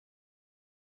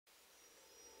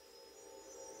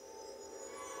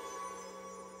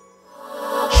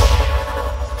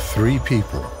Three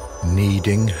people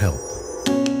needing help.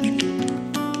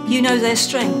 You know their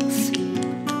strengths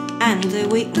and their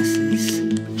weaknesses.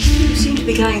 You seem to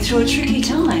be going through a tricky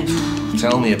time.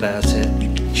 Tell me about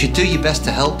it. You should do your best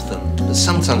to help them, but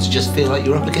sometimes you just feel like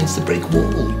you're up against a brick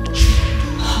wall.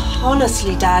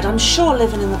 Honestly, Dad, I'm sure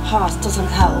living in the past doesn't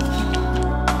help.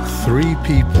 Three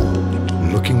people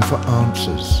looking for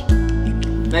answers.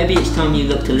 Maybe it's time you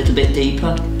looked a little bit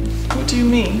deeper. What do you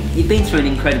mean? You've been through an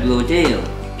incredible ordeal.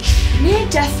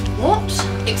 Near-death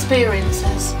what?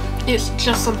 Experiences. It's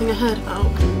just something I heard about.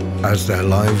 As their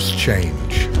lives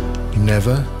change,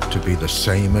 never to be the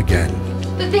same again.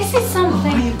 But this is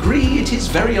something... I agree, it is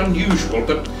very unusual,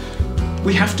 but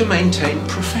we have to maintain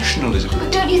professionalism.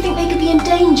 But don't you think they could be in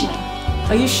danger?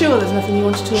 Are you sure there's nothing you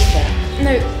want to talk about?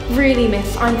 No, really,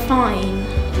 miss, I'm fine.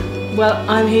 Well,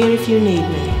 I'm here if you need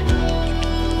me.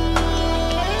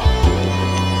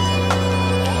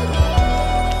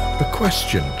 The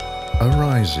question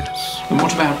arises. And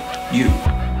what about you?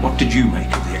 What did you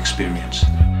make of the experience?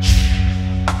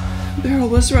 Beryl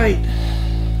was right.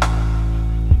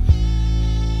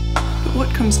 But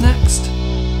what comes next?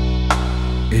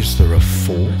 Is there a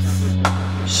fourth?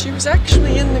 She was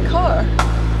actually in the car.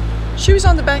 She was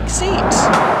on the back seat.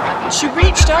 She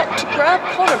reached out to grab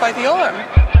Connor by the arm.